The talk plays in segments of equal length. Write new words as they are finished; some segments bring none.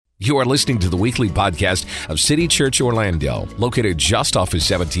You are listening to the weekly podcast of City Church Orlando, located just off of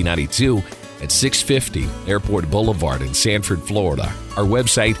 1792 at 650 Airport Boulevard in Sanford, Florida. Our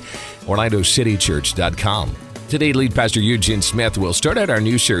website, orlandocitychurch.com. Today, lead pastor Eugene Smith will start out our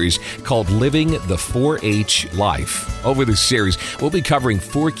new series called Living the 4-H Life. Over this series, we'll be covering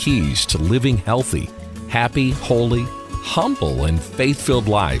 4 keys to living healthy, happy, holy, humble, and faith-filled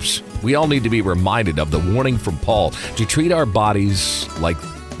lives. We all need to be reminded of the warning from Paul to treat our bodies like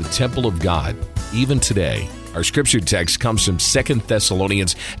the temple of God, even today. Our scripture text comes from 2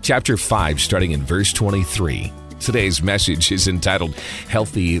 Thessalonians chapter 5, starting in verse 23. Today's message is entitled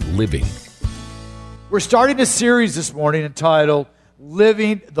Healthy Living. We're starting a series this morning entitled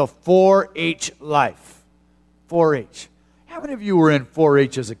Living the 4-H Life. 4-H. How many of you were in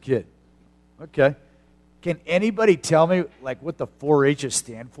 4-H as a kid? Okay. Can anybody tell me what the 4-H's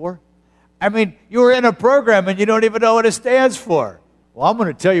stand for? I mean, you were in a program and you don't even know what it stands for. Well, I'm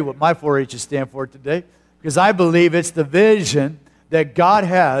going to tell you what my 4-H's stand for today, because I believe it's the vision that God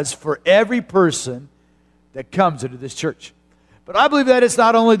has for every person that comes into this church. But I believe that it's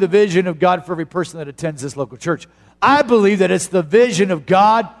not only the vision of God for every person that attends this local church. I believe that it's the vision of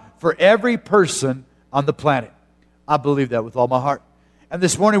God for every person on the planet. I believe that with all my heart. And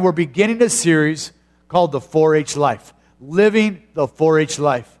this morning we're beginning a series called the 4-H Life, Living the 4-H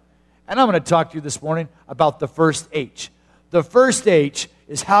Life. And I'm going to talk to you this morning about the first H. The first H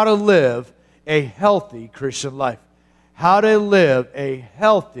is how to live a healthy Christian life. How to live a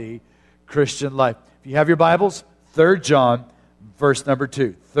healthy Christian life. If you have your Bibles, 3 John, verse number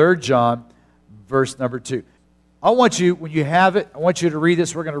 2. 3 John, verse number 2. I want you, when you have it, I want you to read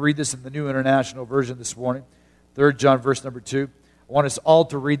this. We're going to read this in the New International Version this morning. 3 John, verse number 2. I want us all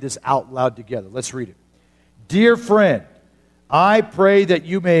to read this out loud together. Let's read it. Dear friend, I pray that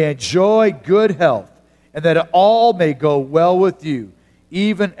you may enjoy good health, and that it all may go well with you,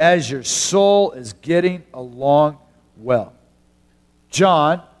 even as your soul is getting along well.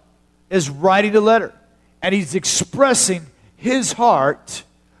 John is writing a letter, and he's expressing his heart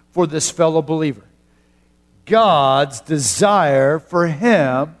for this fellow believer. God's desire for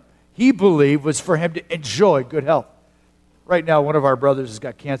him, he believed, was for him to enjoy good health. Right now, one of our brothers has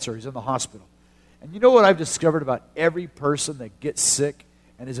got cancer. He's in the hospital. And you know what I've discovered about every person that gets sick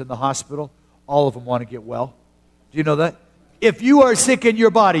and is in the hospital? All of them want to get well. Do you know that? If you are sick in your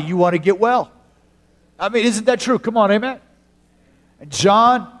body, you want to get well. I mean, isn't that true? Come on, amen? And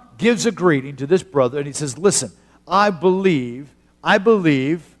John gives a greeting to this brother, and he says, listen, I believe,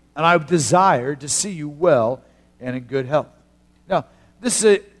 and I desire to see you well and in good health. Now,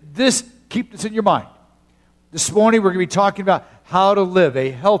 keep this in your mind. This morning, we're going to be talking about how to live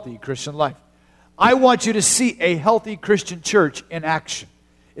a healthy Christian life. I want you to see a healthy Christian church in action.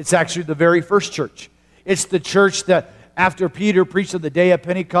 It's actually the very first church. It's the church that after Peter preached on the day of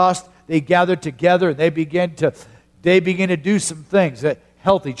Pentecost, they gathered together and they began to do some things that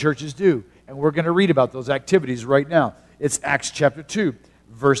healthy churches do. And we're going to read about those activities right now. It's Acts chapter 2,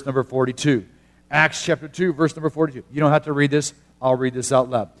 verse number 42. Acts chapter 2, verse number 42. You don't have to read this. I'll read this out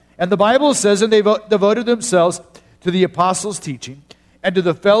loud. And the Bible says, and they devoted themselves to the apostles' teaching and to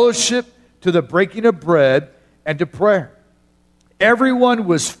the fellowship, to the breaking of bread, and to prayer. Everyone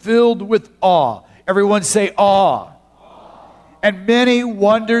was filled with awe. Everyone say awe. And many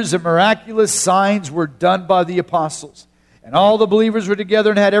wonders and miraculous signs were done by the apostles. And all the believers were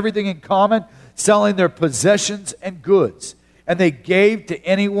together and had everything in common, selling their possessions and goods. And they gave to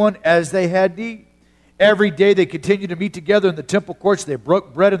anyone as they had need. Every day they continued to meet together in the temple courts. They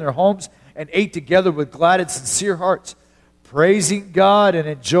broke bread in their homes and ate together with glad and sincere hearts, praising God and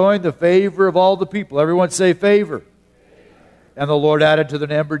enjoying the favor of all the people. Everyone say favor. And the Lord added to their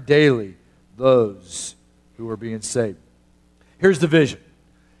number daily those who were being saved. Here's the vision.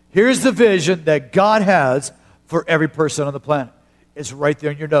 Here's the vision that God has for every person on the planet. It's right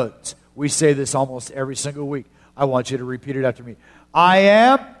there in your notes. We say this almost every single week. I want you to repeat it after me. I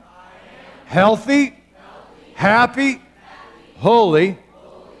am healthy, happy, holy,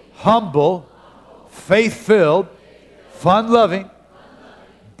 humble, faith-filled, fun-loving,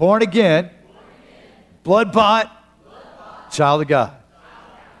 born again, blood-bought, child of God.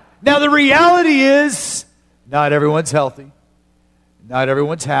 Now the reality is, not everyone's healthy. Not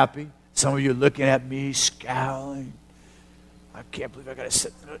everyone's happy. Some of you are looking at me scowling. I can't believe I got to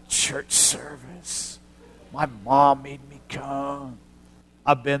sit in a church service. My mom made me come.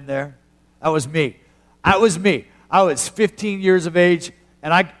 I've been there. That was me. I was 15 years of age,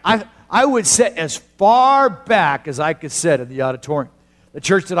 and I would sit as far back as I could sit in the auditorium. The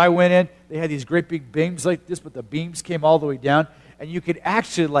church that I went in, they had these great big beams like this, but the beams came all the way down, and you could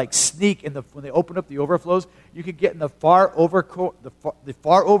actually sneak when they opened up the overflows, you could get in the far overflow,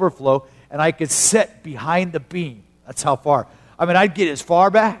 and I could sit behind the beam. That's how far. I mean, I'd get as far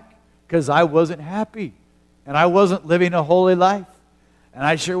back because I wasn't happy, and I wasn't living a holy life, and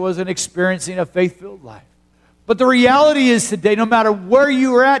I sure wasn't experiencing a faith-filled life. But the reality is today, no matter where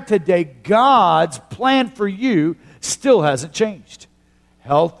you are at today, God's plan for you still hasn't changed.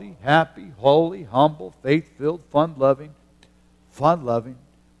 Healthy, happy, holy, humble, faith-filled, fun-loving,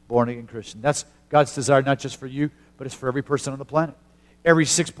 born-again Christian. That's God's desire, not just for you, but it's for every person on the planet. Every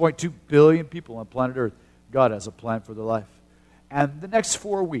 6.2 billion people on planet Earth, God has a plan for their life. And the next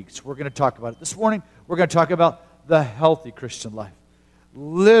 4 weeks, we're going to talk about it. This morning, we're going to talk about the healthy Christian life.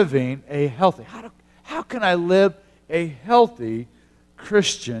 Living a healthy. How can I live a healthy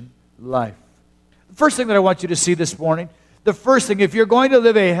Christian life? The first thing that I want you to see this morning, the first thing, if you're going to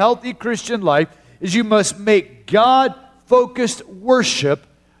live a healthy Christian life, is you must make God-focused worship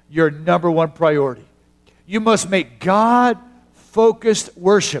your number one priority. You must make God-focused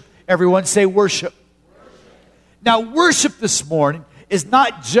worship. Everyone say worship. Now, worship this morning is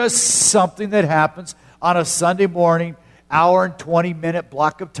not just something that happens on a Sunday morning, hour and 20-minute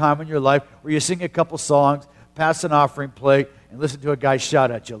block of time in your life where you sing a couple songs, pass an offering plate, and listen to a guy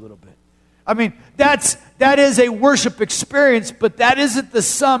shout at you a little bit. I mean, that is a worship experience, but that isn't the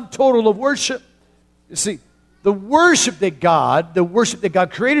sum total of worship. You see, the worship that God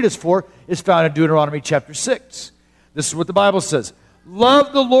created us for is found in Deuteronomy chapter 6. This is what the Bible says.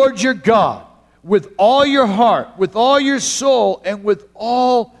 Love the Lord your God with all your heart, with all your soul, and with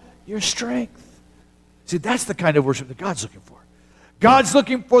all your strength. See, that's the kind of worship that God's looking for. God's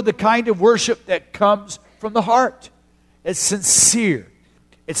looking for the kind of worship that comes from the heart. It's sincere.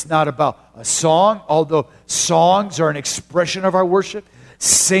 It's not about a song, although songs are an expression of our worship.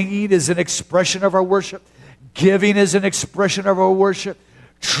 Singing is an expression of our worship. Giving is an expression of our worship.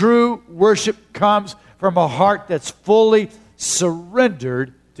 True worship comes from a heart that's fully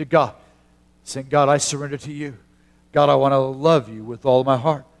surrendered to God. Saying, God, I surrender to you. God, I want to love you with all of my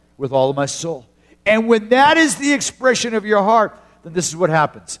heart, with all of my soul. And when that is the expression of your heart, then this is what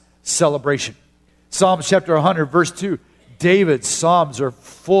happens. Celebration. Psalms chapter 100, verse 2. David's psalms are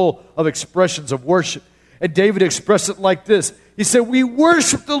full of expressions of worship. And David expressed it like this. He said, we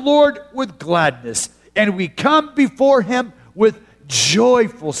worship the Lord with gladness, and we come before him with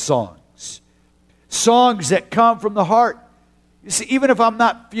joyful songs. Songs that come from the heart. You see, even if I'm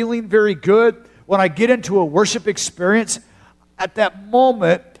not feeling very good, when I get into a worship experience, at that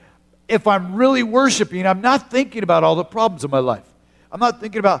moment, if I'm really worshiping, I'm not thinking about all the problems of my life. I'm not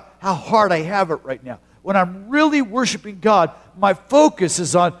thinking about how hard I have it right now. When I'm really worshiping God, my focus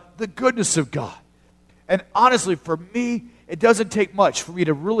is on the goodness of God. And honestly, for me, it doesn't take much for me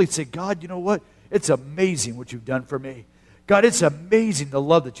to really say, God, you know what? It's amazing what you've done for me. God, it's amazing the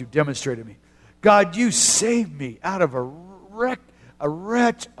love that you've demonstrated me. God, you saved me out of a wreck, a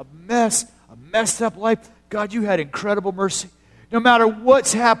wretch, a mess, a messed up life. God, you had incredible mercy. No matter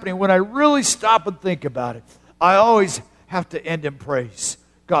what's happening, when I really stop and think about it, I always have to end in praise.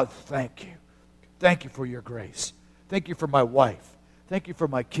 God, thank you. Thank you for your grace. Thank you for my wife. Thank you for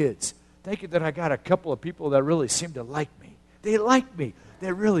my kids. Thank you that I got a couple of people that really seem to like me. They like me.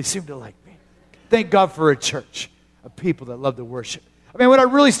 They really seem to like me. Thank God for a church of people that love to worship. I mean, when I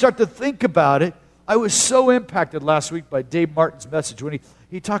really start to think about it, I was so impacted last week by Dave Martin's message when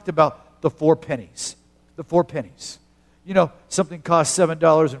he talked about the 4 pennies. The 4 pennies. You know, something costs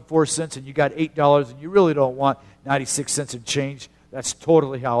 $7.04 and you got $8 and you really don't want 96 cents in change. That's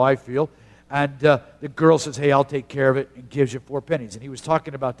totally how I feel. And the girl says, hey, I'll take care of it, and gives you 4 pennies. And he was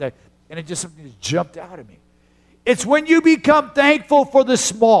talking about that, and it just something that jumped out at me. It's when you become thankful for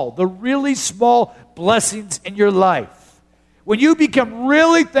the really small blessings in your life. When you become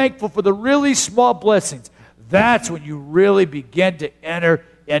really thankful for the really small blessings, that's when you really begin to enter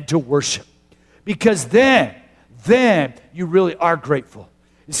into worship. Because then you really are grateful.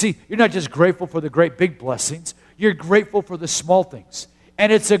 You see, you're not just grateful for the great big blessings, you're grateful for the small things.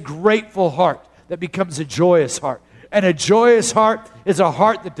 And it's a grateful heart that becomes a joyous heart. And a joyous heart is a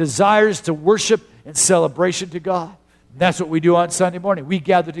heart that desires to worship in celebration to God. And that's what we do on Sunday morning. We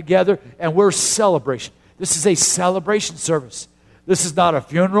gather together and we're celebration. This is a celebration service. This is not a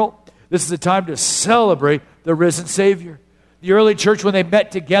funeral. This is a time to celebrate the risen Savior. The early church, when they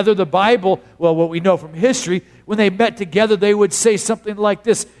met together, the Bible, well, what we know from history, when they met together, they would say something like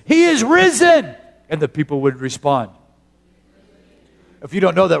this, He is risen! And the people would respond. If you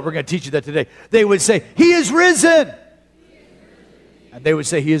don't know that, we're going to teach you that today. They would say, He is risen! And they would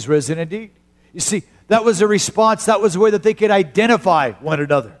say, He is risen indeed. You see, that was a response. That was a way that they could identify one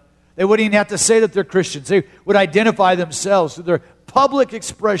another. They wouldn't even have to say that they're Christians. They would identify themselves through their public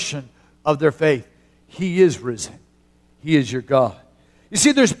expression of their faith. He is risen. He is your God. You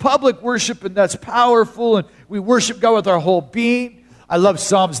see, there's public worship, and that's powerful, and we worship God with our whole being. I love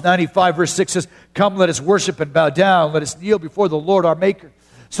Psalms 95, verse 6 says, "Come, let us worship and bow down. Let us kneel before the Lord our Maker."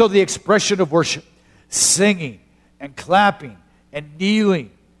 So the expression of worship, singing and clapping and kneeling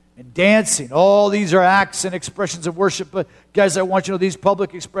and dancing, all these are acts and expressions of worship. But guys, I want you to know these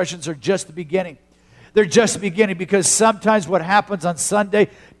public expressions are just the beginning. They're just the beginning, because sometimes what happens on Sunday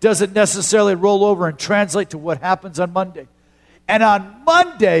doesn't necessarily roll over and translate to what happens on Monday. And on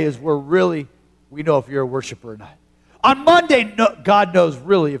Monday is where really we know if you're a worshiper or not. On Monday, God knows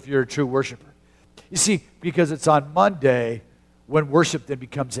really if you're a true worshiper. You see, because it's on Monday when worship then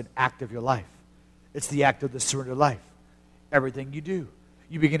becomes an act of your life. It's the act of the surrender life. Everything you do.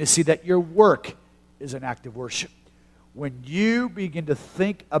 You begin to see that your work is an act of worship. When you begin to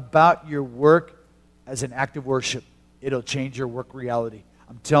think about your work as an act of worship, it'll change your work reality.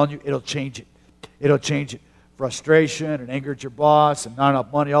 I'm telling you, it'll change it. It'll change it. Frustration and anger at your boss and not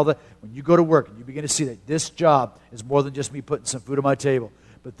enough money, all that. When you go to work and you begin to see that this job is more than just me putting some food on my table,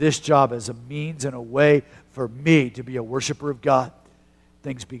 but this job is a means and a way for me to be a worshiper of God,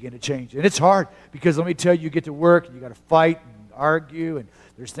 things begin to change. And it's hard, because let me tell you, you get to work and you got to fight and argue, and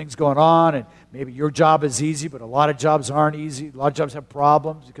there's things going on, and maybe your job is easy, but a lot of jobs aren't easy. A lot of jobs have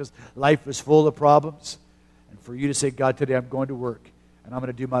problems because life is full of problems. And for you to say, "God, today I'm going to work and I'm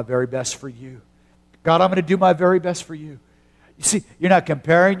going to do my very best for you. God, I'm going to do my very best for you." You see, you're not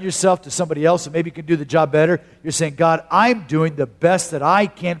comparing yourself to somebody else that maybe can do the job better. You're saying, "God, I'm doing the best that I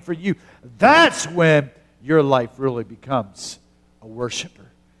can for you." That's when your life really becomes a worshiper.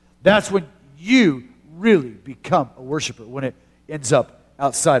 That's when you really become a worshiper, when it ends up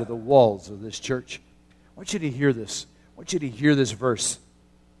outside of the walls of this church. I want you to hear this. I want you to hear this verse.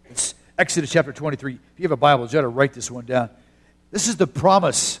 It's Exodus chapter 23. If you have a Bible, you got to write this one down. This is the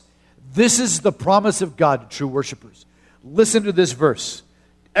promise. This is the promise of God to true worshipers. Listen to this verse.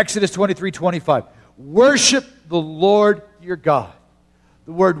 Exodus 23:25. "Worship the Lord your God."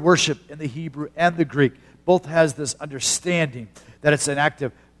 The word worship in the Hebrew and the Greek both has this understanding that it's an act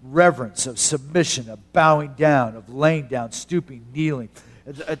of reverence, of submission, of bowing down, of laying down, stooping, kneeling.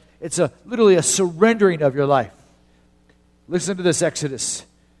 It's literally a surrendering of your life. Listen to this, Exodus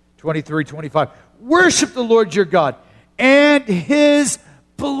 23:25. "Worship the Lord your God and His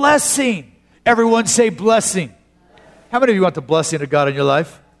blessing." Everyone say blessing. How many of you want the blessing of God in your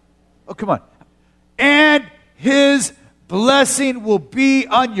life? Oh, come on. "And His blessing will be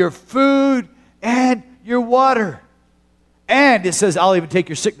on your food and your water." And it says, "I'll even take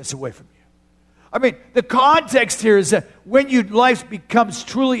your sickness away from you." I mean, the context here is that when your life becomes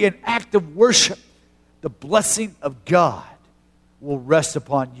truly an act of worship, the blessing of God will rest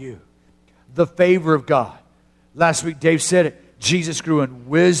upon you. The favor of God. Last week, Dave said it. Jesus grew in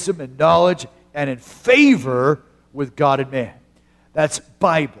wisdom and knowledge and in favor with God and man. That's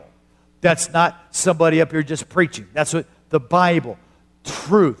Bible. That's not somebody up here just preaching. That's what the Bible,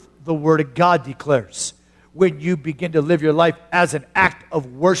 truth, the Word of God declares. When you begin to live your life as an act of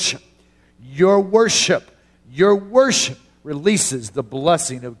worship, your worship releases the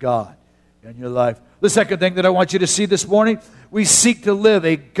blessing of God in your life. The second thing that I want you to see this morning, we seek to live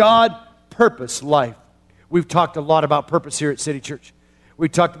a God-purposed life. We've talked a lot about purpose here at City Church. We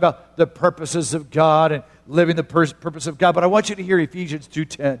talked about the purposes of God and living the purpose of God, but I want you to hear Ephesians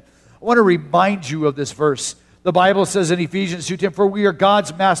 2:10. I want to remind you of this verse. The Bible says in Ephesians 2:10, "For we are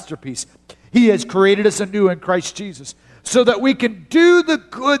God's masterpiece. He has created us anew in Christ Jesus so that we can do the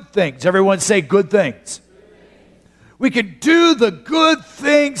good things." Everyone say good things. We can do the good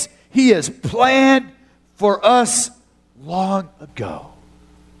things He has planned for us long ago.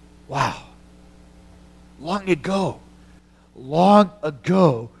 Wow. Long ago. Long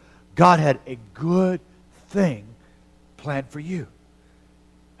ago, God had a good thing planned for you.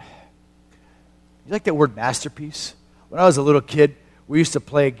 You like that word masterpiece? When I was a little kid, we used to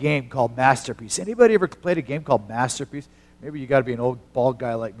play a game called Masterpiece. Anybody ever played a game called Masterpiece? Maybe you got to be an old bald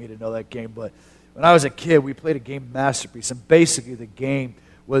guy like me to know that game. But when I was a kid, we played a game Masterpiece, and basically the game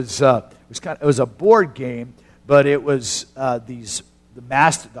was it was a board game, but it was the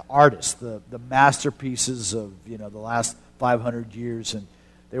artists, the masterpieces of the last 500 years, and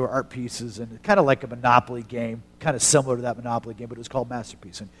they were art pieces, and kind of like a Monopoly game, kind of similar to that Monopoly game, but it was called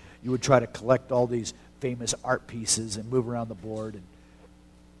Masterpiece, and you would try to collect all these famous art pieces and move around the board. And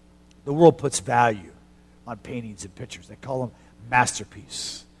the world puts value on paintings and pictures. They call them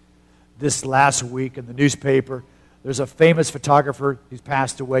masterpiece. This last week in the newspaper, there's a famous photographer. He's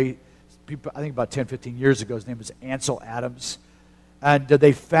passed away, I think about 10, 15 years ago. His name was Ansel Adams. And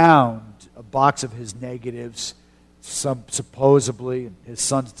they found a box of his negatives, some supposedly, and his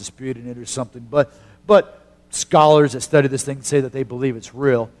son's disputing it or something. But But scholars that study this thing say that they believe it's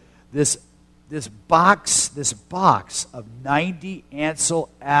real. This box of 90 Ansel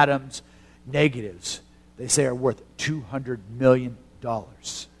Adams negatives, they say are worth $200 million.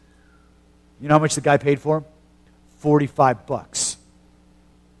 You know how much the guy paid for them? $45.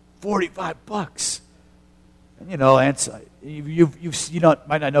 $45. And you know,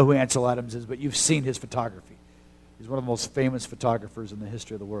 might not know who Ansel Adams is, but you've seen his photography. He's one of the most famous photographers in the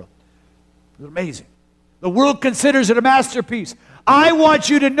history of the world. It's amazing. The world considers it a masterpiece. I want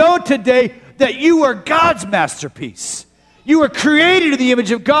you to know today that you are God's masterpiece. You are created in the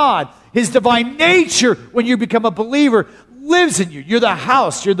image of God. His divine nature, when you become a believer, lives in you. You're the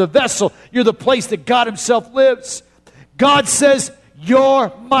house, you're the vessel, you're the place that God himself lives. God says,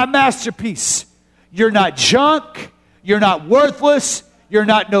 you're my masterpiece. You're not junk. You're not worthless. You're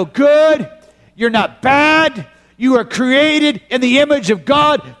not no good. You're not bad. You are created in the image of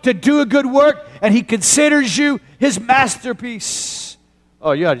God to do a good work, and he considers you his masterpiece.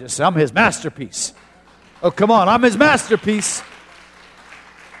 Oh, yeah, just say, I'm his masterpiece. Oh, come on, I'm his masterpiece.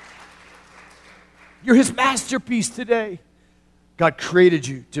 You're his masterpiece today. God created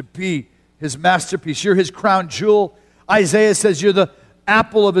you to be his masterpiece. You're his crown jewel. Isaiah says you're the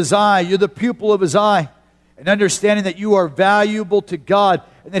apple of his eye. You're the pupil of his eye. And understanding that you are valuable to God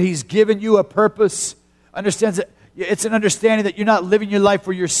and that he's given you a purpose. Understands that it's an understanding that you're not living your life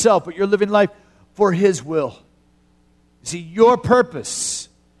for yourself, but you're living life for his will. You see, your purpose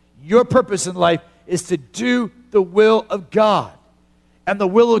in life is to do the will of God. And the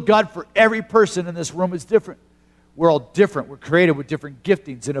will of God for every person in this room is different. We're all different. We're created with different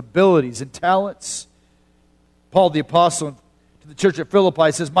giftings and abilities and talents. Paul the Apostle to the church at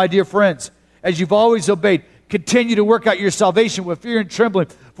Philippi says, my dear friends, as you've always obeyed, continue to work out your salvation with fear and trembling,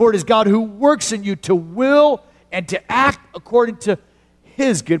 for it is God who works in you to will and to act according to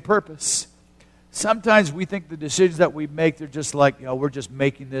his good purpose. Sometimes we think the decisions that we make, they're just like, we're just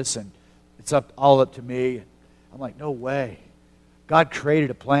making this and it's all up to me. And I'm like, no way. God created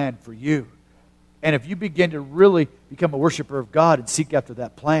a plan for you. And if you begin to really become a worshiper of God and seek after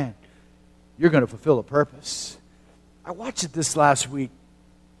that plan, you're going to fulfill a purpose. I watched it this last week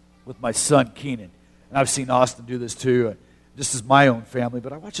with my son, Keenan. And I've seen Austin do this too. This is my own family,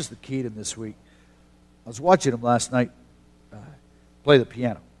 but I watched this with Keenan this week. I was watching him last night play the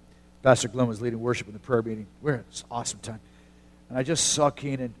piano. Pastor Glenn was leading worship in the prayer meeting. We had this awesome time. And I just saw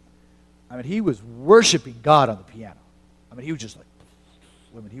Keenan. He was worshiping God on the piano. He was just like,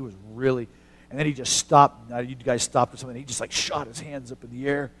 he was really, and then he just stopped. Now, you guys stopped or something. He just like shot his hands up in the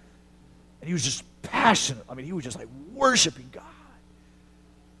air. And he was just passionate. He was just like worshiping God.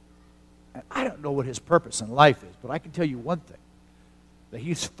 And I don't know what his purpose in life is, but I can tell you one thing, that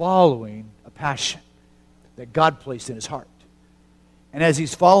he's following a passion that God placed in his heart. And as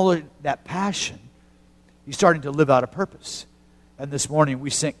he's following that passion, he's starting to live out a purpose. And this morning we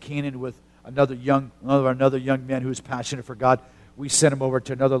sent Keenan with another young man who was passionate for God. We sent him over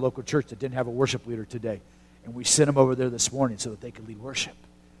to another local church that didn't have a worship leader today. And we sent him over there this morning so that they could lead worship.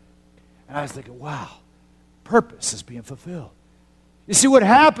 And I was thinking, wow, purpose is being fulfilled. You see what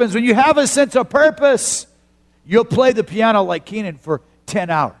happens when you have a sense of purpose? You'll play the piano like Keenan for 10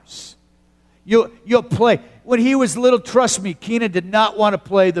 hours. You'll play. When he was little, trust me, Keenan did not want to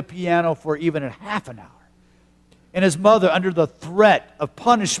play the piano for even a half an hour. And his mother, under the threat of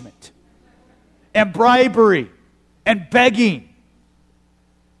punishment and bribery and begging,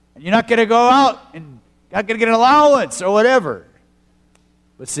 and you're not going to go out and not going to get an allowance or whatever.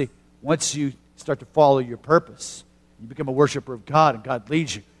 But see, once you start to follow your purpose, you become a worshiper of God and God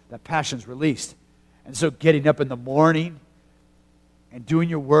leads you, that passion's released. And so getting up in the morning and doing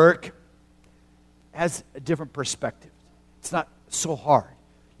your work has a different perspective. It's not so hard.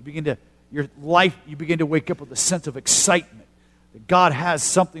 You begin to wake up with a sense of excitement that God has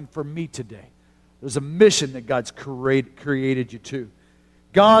something for me today. There's a mission that God's created you to.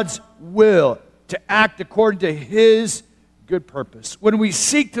 God's will to act according to his good purpose. When we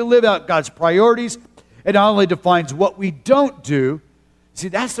seek to live out God's priorities, it not only defines what we don't do. See,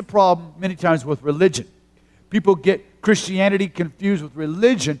 that's the problem many times with religion. People get Christianity confused with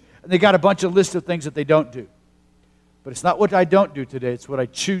religion, and they got a bunch of lists of things that they don't do. But it's not what I don't do today. It's what I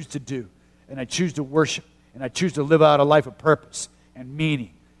choose to do. And I choose to worship. And I choose to live out a life of purpose and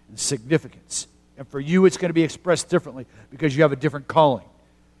meaning and significance. And for you, it's going to be expressed differently because you have a different calling.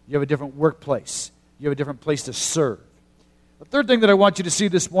 You have a different workplace. You have a different place to serve. The third thing that I want you to see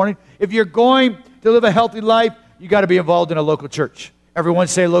this morning, if you're going to live a healthy life, you got to be involved in a local church. Everyone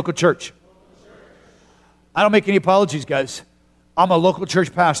say local church. I don't make any apologies, guys. I'm a local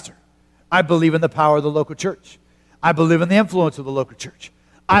church pastor. I believe in the power of the local church. I believe in the influence of the local church.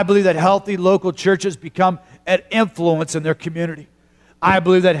 I believe that healthy local churches become an influence in their community. I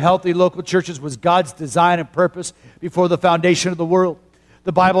believe that healthy local churches was God's design and purpose before the foundation of the world.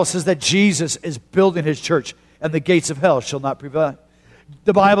 The Bible says that Jesus is building his church, and the gates of hell shall not prevail.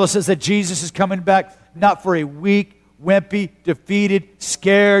 The Bible says that Jesus is coming back not for a weak, wimpy, defeated,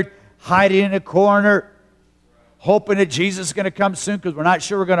 scared, hiding in a corner, hoping that Jesus is going to come soon because we're not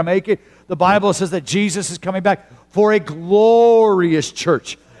sure we're going to make it. The Bible says that Jesus is coming back for a glorious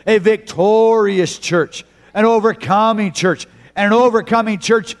church, a victorious church, an overcoming church. And an overcoming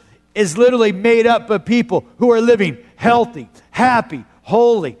church is literally made up of people who are living healthy, happy,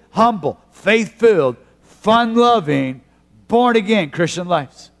 holy, humble, faith-filled, fun-loving, born-again Christian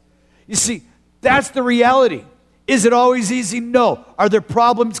lives. You see, that's the reality. Is it always easy? No. Are there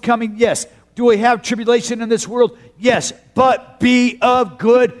problems coming? Yes. Do we have tribulation in this world? Yes. But be of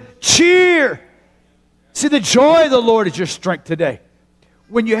good cheer. See, the joy of the Lord is your strength today.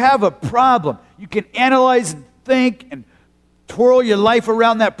 When you have a problem, you can analyze and think and twirl your life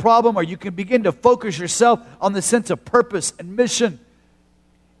around that problem, or you can begin to focus yourself on the sense of purpose and mission.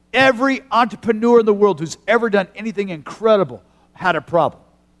 Every entrepreneur in the world who's ever done anything incredible had a problem.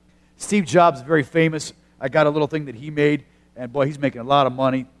 Steve Jobs is very famous. I got a little thing that he made, and boy, he's making a lot of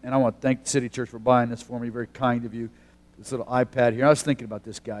money, and I want to thank City Church for buying this for me. Very kind of you. This little iPad here. I was thinking about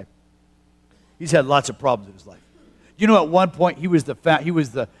this guy. He's had lots of problems in his life. You know, at one point, he was the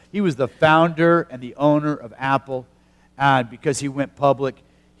founder and the owner of Apple, and because he went public,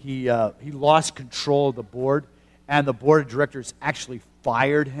 he lost control of the board, and the board of directors actually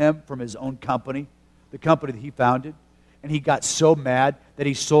fired him from his own company, the company that he founded. And he got so mad that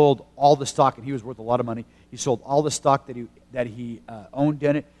he sold all the stock, and he was worth a lot of money. He sold all the stock that he owned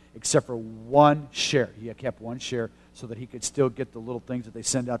in it, except for one share. He had kept one share so that he could still get the little things that they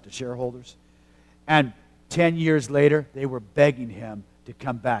send out to shareholders. And 10 years later, they were begging him to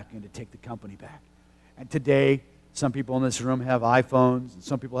come back and to take the company back. And today, some people in this room have iPhones, and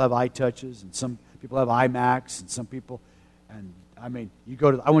some people have iTouches, and some people have iMacs, and some people, and I mean,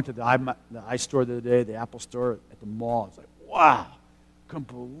 I went to the iStore the other day, the Apple store at the mall. It's like, wow, couldn't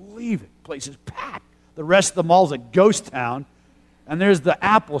believe it. The place is packed. The rest of the mall's a ghost town, and there's the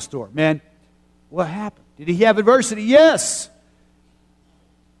Apple store. Man, what happened? Did he have adversity? Yes.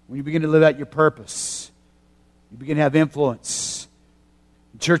 When you begin to live out your purpose, you begin to have influence.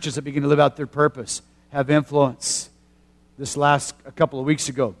 Churches that begin to live out their purpose have influence. A couple of weeks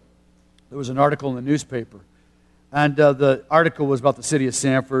ago, there was an article in the newspaper. And the article was about the city of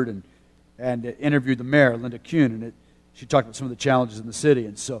Sanford, and it interviewed the mayor, Linda Kuhn, and she talked about some of the challenges in the city.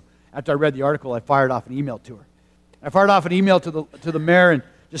 And so after I read the article, I fired off an email to her. I fired off an email to the mayor and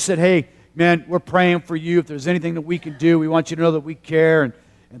just said, hey, man, we're praying for you. If there's anything that we can do, we want you to know that we care. And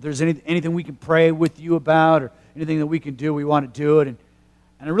if there's anything we can pray with you about or anything that we can do, we want to do it. And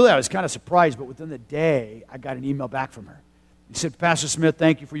I was kind of surprised, but within the day, I got an email back from her. He said, Pastor Smith,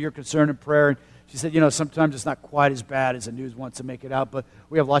 thank you for your concern and prayer. And she said, sometimes it's not quite as bad as the news wants to make it out, but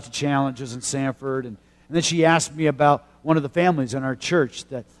we have lots of challenges in Sanford. And then she asked me about one of the families in our church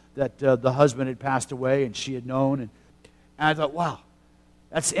that the husband had passed away and she had known. And I thought, wow,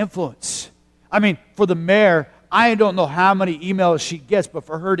 that's influence. I mean, for the mayor, I don't know how many emails she gets, but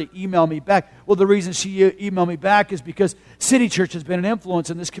for her to email me back, well, the reason she emailed me back is because City Church has been an influence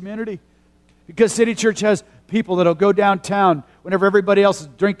in this community. Because City Church has people that will go downtown whenever everybody else is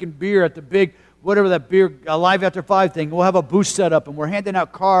drinking beer at the big, whatever that beer, Live After 5 thing. We'll have a booth set up, and we're handing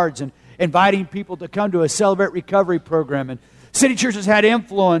out cards and inviting people to come to a Celebrate Recovery program. And City Church has had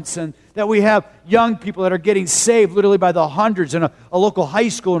influence, and that we have young people that are getting saved literally by the hundreds in a local high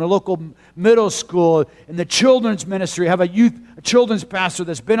school and a local middle school. In the children's ministry, have a children's pastor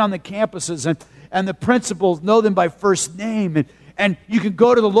that's been on the campuses, and the principals know them by first name. And you can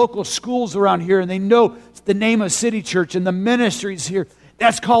go to the local schools around here, and they know the name of City Church and the ministries here.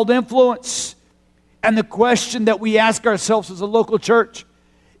 That's called influence. And the question that we ask ourselves as a local church,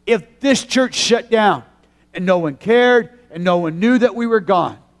 if this church shut down and no one cared and no one knew that we were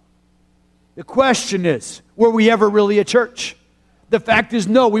gone, the question is, were we ever really a church? The fact is,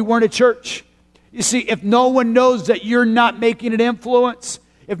 no, we weren't a church. You see, if no one knows that you're not making an influence,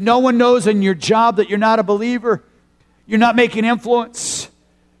 if no one knows in your job that you're not a believer, you're not making influence,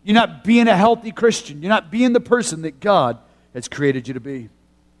 you're not being a healthy Christian, you're not being the person that God has created you to be.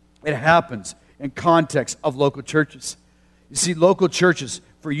 It happens in context of local churches. You see, local churches,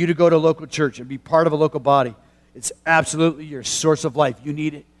 for you to go to a local church and be part of a local body, it's absolutely your source of life. You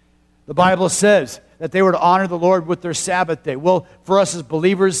need it. The Bible says that they were to honor the Lord with their Sabbath day. Well, for us as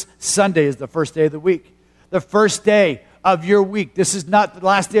believers, Sunday is the first day of the week. The first day of your week. This is not the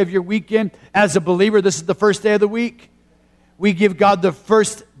last day of your weekend. As a believer, this is the first day of the week. We give God the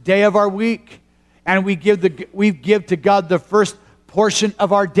first day of our week. And we give to God the first portion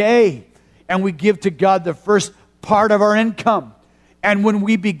of our day. And we give to God the first part of our income. And when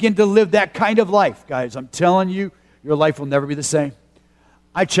we begin to live that kind of life, guys, I'm telling you, your life will never be the same.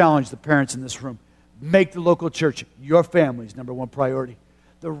 I challenge the parents in this room, make the local church your family's number one priority.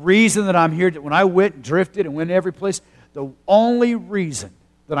 The reason that I'm here, when I went and drifted and went every place, the only reason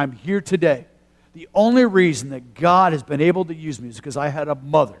that I'm here today, the only reason that God has been able to use me is because I had a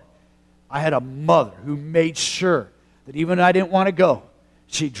mother. I had a mother who made sure that even when I didn't want to go,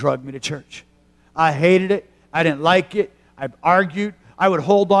 she drugged me to church. I hated it. I didn't like it. I argued. I would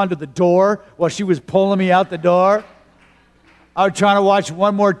hold on to the door while she was pulling me out the door. I was trying to watch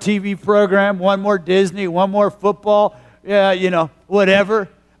one more TV program, one more Disney, one more football, whatever.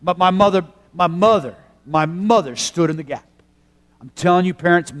 But my mother stood in the gap. I'm telling you,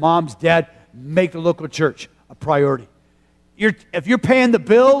 parents, moms, dad, make the local church a priority. If you're paying the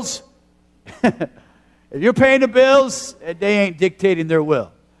bills, they ain't dictating their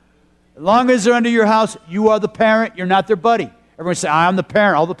will. As long as they're under your house, you are the parent, you're not their buddy. Everyone say, I'm the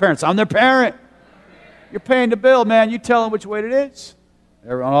parent. All the parents, I'm their parent. You're paying the bill, man. You tell them which way it is.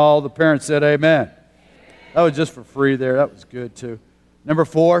 All the parents said amen. That was just for free there. That was good too. Number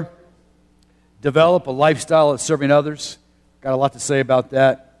 4, develop a lifestyle of serving others. Got a lot to say about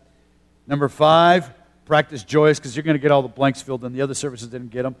that. Number 5, practice joyous, because you're going to get all the blanks filled in. The other services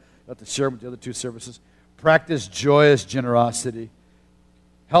didn't get them. You have to share them with the other 2 services. Practice joyous generosity.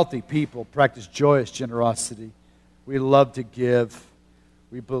 Healthy people practice joyous generosity. We love to give.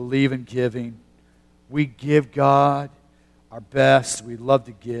 We believe in giving. We give God our best. We love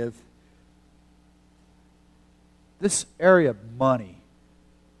to give. This area of money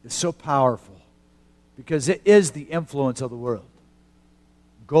is so powerful because it is the influence of the world.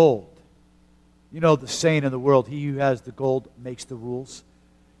 Gold. You know the saying in the world, he who has the gold makes the rules.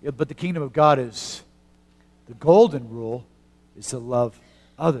 Yeah, but the kingdom of God is, the golden rule is to love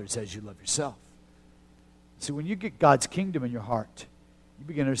others as you love yourself. See, when you get God's kingdom in your heart, you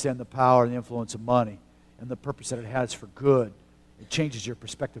begin to understand the power and the influence of money and the purpose that it has for good. It changes your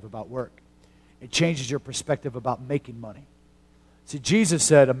perspective about work. It changes your perspective about making money. See, Jesus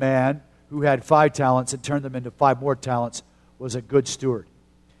said a man who had 5 talents and turned them into 5 more talents was a good steward.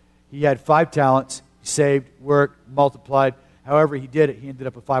 He had 5 talents, he saved, worked, multiplied. However he did it, he ended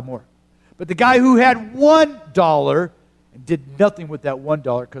up with 5 more. But the guy who had $1 and did nothing with that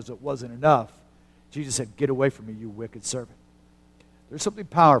 $1 because it wasn't enough, Jesus said, "Get away from me, you wicked servant." There's something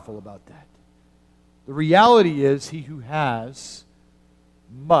powerful about that. The reality is, he who has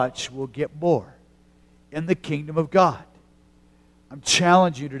much will get more in the kingdom of God. I'm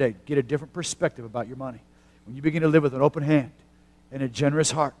challenging you today, get a different perspective about your money. When you begin to live with an open hand and a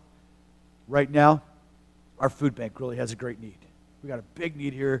generous heart. Right now, our food bank really has a great need. We got a big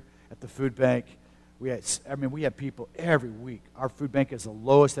need here at the food bank. We have people every week. Our food bank is the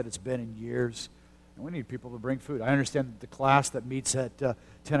lowest that it's been in years. And we need people to bring food. I understand that the class that meets at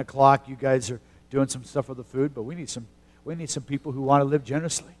 10 o'clock, you guys are doing some stuff with the food, but we need some people who want to live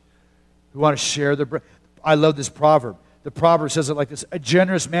generously, who want to share their bread. I love this proverb. The proverb says it like this: a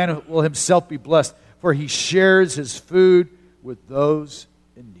generous man will himself be blessed, for he shares his food with those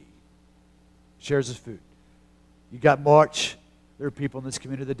in need. Shares his food. You got March. There are people in this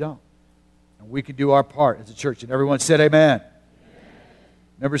community that don't. And we can do our part as a church. And everyone said amen. Amen.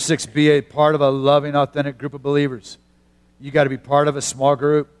 Number 6, be a part of a loving, authentic group of believers. You got to be part of a small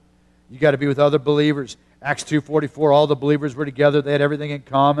group. You got to be with other believers. Acts 2:44, all the believers were together. They had everything in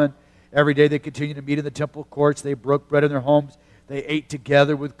common. Every day they continued to meet in the temple courts. They broke bread in their homes. They ate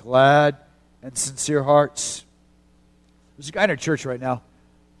together with glad and sincere hearts. There's a guy in our church right now.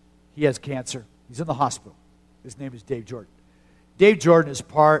 He has cancer. He's in the hospital. His name is Dave Jordan. Dave Jordan is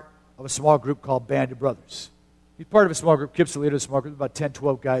part of a small group called Band of Brothers. He's part of a small group. Kip's the leader of a small group, about 10,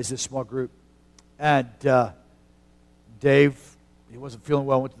 12 guys, this small group. And Dave, he wasn't feeling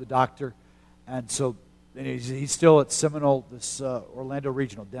well, went to the doctor. And so he's still at Seminole, this Orlando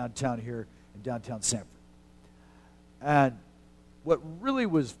Regional, downtown here in downtown Sanford. And what really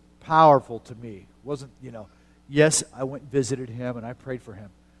was powerful to me wasn't, yes, I went and visited him and I prayed for him.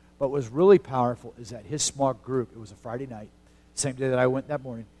 But what was really powerful is that his small group, it was a Friday night, same day that I went that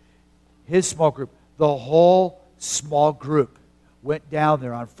morning, his small group, the whole small group went down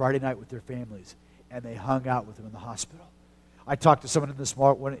there on Friday night with their families, and they hung out with him in the hospital. I talked to someone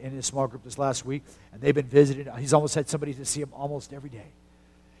in his small group this last week, and they've been visiting. He's almost had somebody to see him almost every day.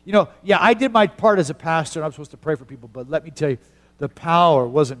 I did my part as a pastor, and I'm supposed to pray for people, but let me tell you, the power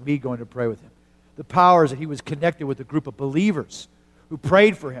wasn't me going to pray with him. The power is that he was connected with a group of believers who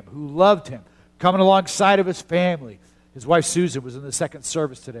prayed for him, who loved him, coming alongside of his family, His wife Susan was in the second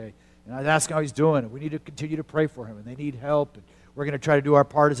service today, and I was asking how he's doing, and we need to continue to pray for him, and they need help, and we're going to try to do our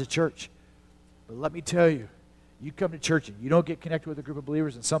part as a church. But let me tell you, you come to church and you don't get connected with a group of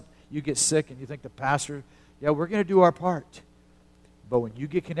believers, and you get sick, and you think the pastor, yeah, we're going to do our part. But when you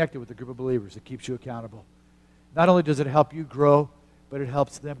get connected with a group of believers, it keeps you accountable. Not only does it help you grow, but it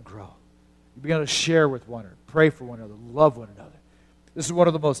helps them grow. You begin to share with one another, pray for one another, love one another. This is one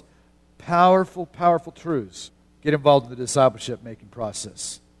of the most powerful, powerful truths. Get involved in the discipleship-making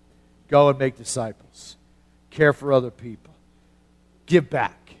process. Go and make disciples. Care for other people. Give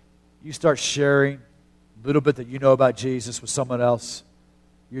back. You start sharing a little bit that you know about Jesus with someone else,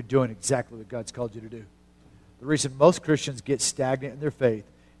 you're doing exactly what God's called you to do. The reason most Christians get stagnant in their faith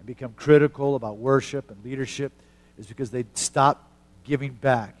and become critical about worship and leadership is because they stop giving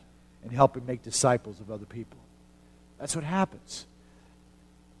back and helping make disciples of other people. That's what happens.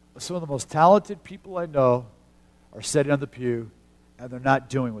 Some of the most talented people I know are sitting on the pew and they're not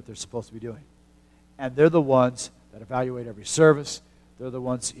doing what they're supposed to be doing. And they're the ones that evaluate every service. They're the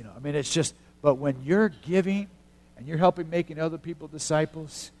ones, it's just, but when you're giving and you're helping making other people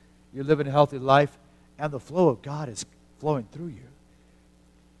disciples, you're living a healthy life, and the flow of God is flowing through you.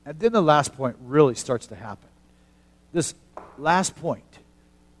 And then the last point really starts to happen. This last point,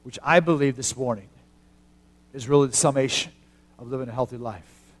 which I believe this morning is really the summation of living a healthy life,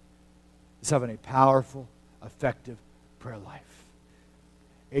 is having a powerful, effective prayer life.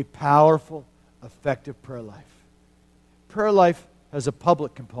 A powerful, effective prayer life. Prayer life has a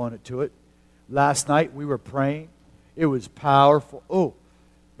public component to it. Last night we were praying. It was powerful. Oh,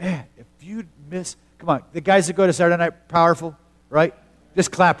 man, if you'd miss... Come on, the guys that go to Saturday night, powerful, right?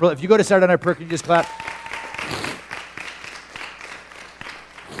 Just clap. If you go to Saturday night prayer, can you just clap?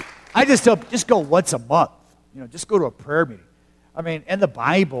 I just tell, just go once a month. Just go to a prayer meeting. In the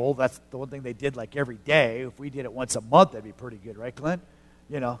Bible, that's the one thing they did like every day. If we did it once a month, that'd be pretty good, right, Glenn?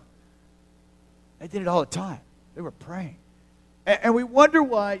 They did it all the time. They were praying. And we wonder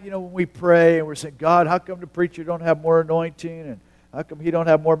why, when we pray and we're saying, God, how come the preacher don't have more anointing? And how come he don't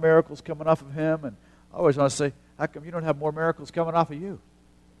have more miracles coming off of him? And I always want to say, how come you don't have more miracles coming off of you?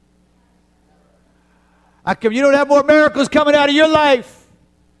 How come you don't have more miracles coming out of your life?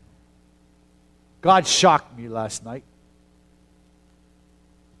 God shocked me last night.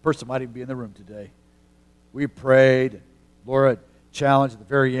 The person might even be in the room today. We prayed, and Laura challenged at the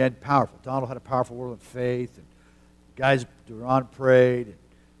very end, powerful. Donald had a powerful word of faith, and guys, Duran prayed, and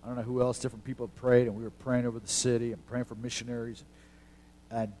I don't know who else, different people prayed, and we were praying over the city and praying for missionaries.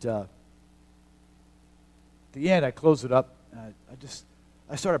 And at the end, I closed it up, and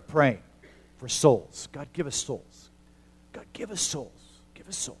I started praying for souls. God, give us souls. God, give us souls. Give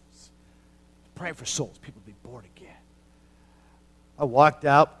us souls. Praying for souls, people to be born again. I walked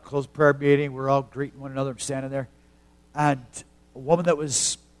out, closed prayer meeting. We're all greeting one another. I'm standing there. And a woman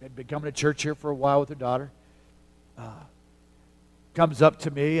that had been coming to church here for a while with her daughter comes up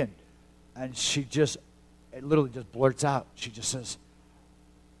to me, and she literally just blurts out. She just says,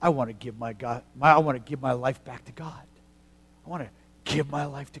 I want to give my life back to God. I want to give my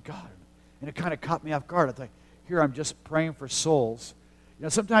life to God. And it kind of caught me off guard. I thought, here I'm just praying for souls.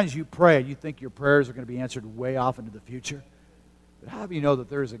 Sometimes you pray and you think your prayers are going to be answered way off into the future. But how do you know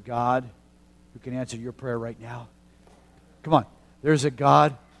that there is a God who can answer your prayer right now? Come on. There's a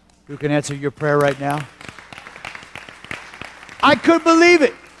God who can answer your prayer right now. I couldn't believe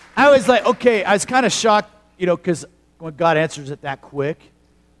it. I was like, okay, I was kind of shocked, because when God answers it that quick,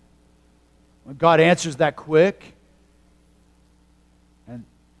 and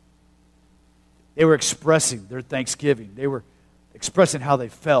they were expressing their thanksgiving. They were expressing how they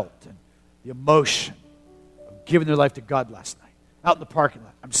felt and the emotion of giving their life to God last night out in the parking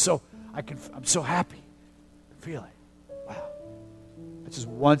lot. I'm so happy. I feel it. Wow. That's just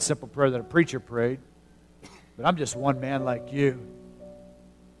one simple prayer that a preacher prayed. But I'm just one man like you.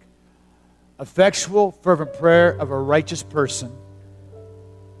 Effectual, fervent prayer of a righteous person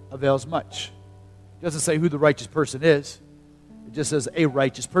avails much. It doesn't say who the righteous person is. It just says a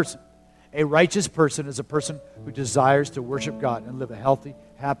righteous person. A righteous person is a person who desires to worship God and live a healthy,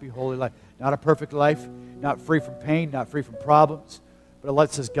 happy, holy life. Not a perfect life, not free from pain, not free from problems, but a life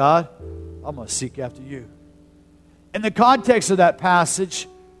that says, God, I'm going to seek after you. In the context of that passage,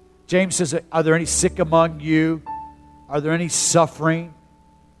 James says, are there any sick among you? Are there any suffering?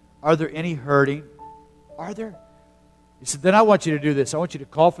 Are there any hurting? Are there? He said, then I want you to do this. I want you to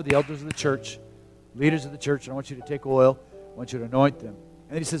call for the elders of the church, leaders of the church, and I want you to take oil. I want you to anoint them.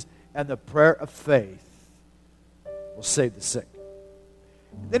 And then he says, and the prayer of faith will save the sick.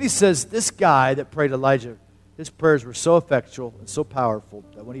 And then he says, this guy that prayed Elijah, his prayers were so effectual and so powerful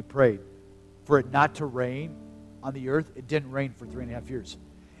that when he prayed for it not to rain, on the earth, it didn't rain for 3.5 years.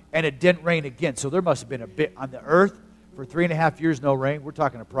 And it didn't rain again. So there must have been a bit on the earth for 3.5 years, no rain. We're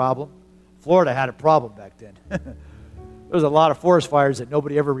talking a problem. Florida had a problem back then. There was a lot of forest fires that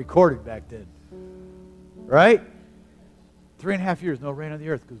nobody ever recorded back then. Right? 3.5 years, no rain on the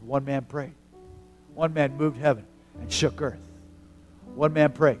earth because one man prayed. One man moved heaven and shook earth. One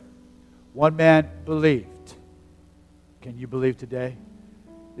man prayed. One man believed. Can you believe today?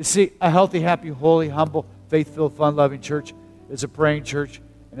 You see, a healthy, happy, holy, humble, faith-filled, fun-loving church is a praying church,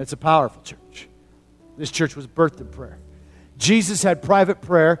 and it's a powerful church. This church was birthed in prayer. Jesus had private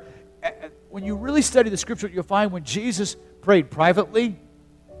prayer. When you really study the Scripture, you'll find when Jesus prayed privately,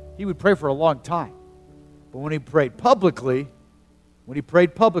 he would pray for a long time. But when he prayed publicly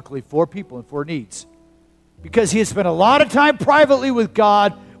for people and for needs, because he had spent a lot of time privately with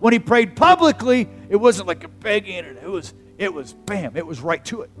God, when he prayed publicly, it wasn't like a begging, and it was bam, it was right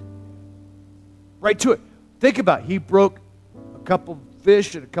to it. Right to it. Think about it. He broke a couple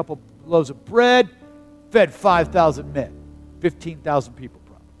fish and a couple loaves of bread, fed 5,000 men, 15,000 people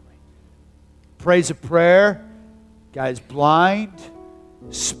probably. Prays a prayer, guy's blind,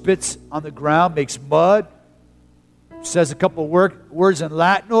 spits on the ground, makes mud, says a couple of words in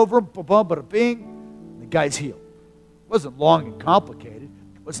Latin over him, ba-bum, bada-bing, the guy's healed. It wasn't long and complicated.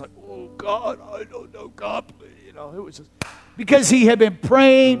 It was like, oh, God, I don't know, God, please. You know, it was just, because he had been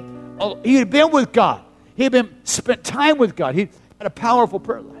praying, he had been with God. He had spent time with God. He had a powerful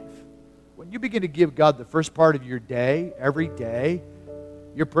prayer life. When you begin to give God the first part of your day, every day,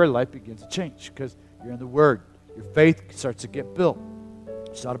 your prayer life begins to change because you're in the Word. Your faith starts to get built.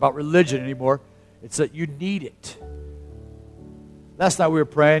 It's not about religion anymore. It's that you need it. Last night we were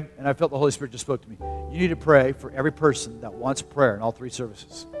praying, and I felt the Holy Spirit just spoke to me. You need to pray for every person that wants prayer in all three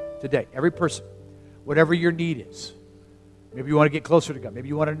services today. Every person, whatever your need is. Maybe you want to get closer to God. Maybe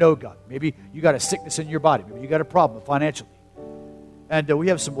you want to know God. Maybe you got a sickness in your body. Maybe you got a problem financially. And we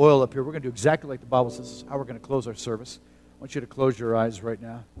have some oil up here. We're going to do exactly like the Bible says. This is how we're going to close our service. I want you to close your eyes right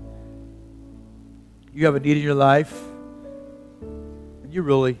now. You have a need in your life, and you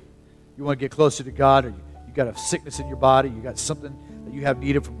want to get closer to God, or you got a sickness in your body, you got something that you have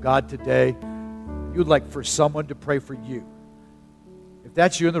needed from God today. You would like for someone to pray for you. If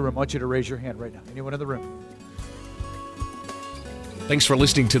that's you in the room, I want you to raise your hand right now. Anyone in the room? Thanks for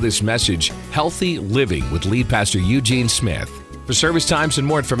listening to this message, Healthy Living with Lead Pastor Eugene Smith. For service times and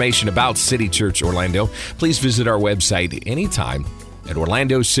more information about City Church Orlando, please visit our website anytime at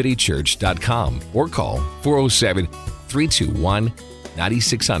orlandocitychurch.com or call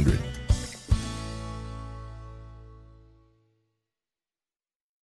 407-321-9600.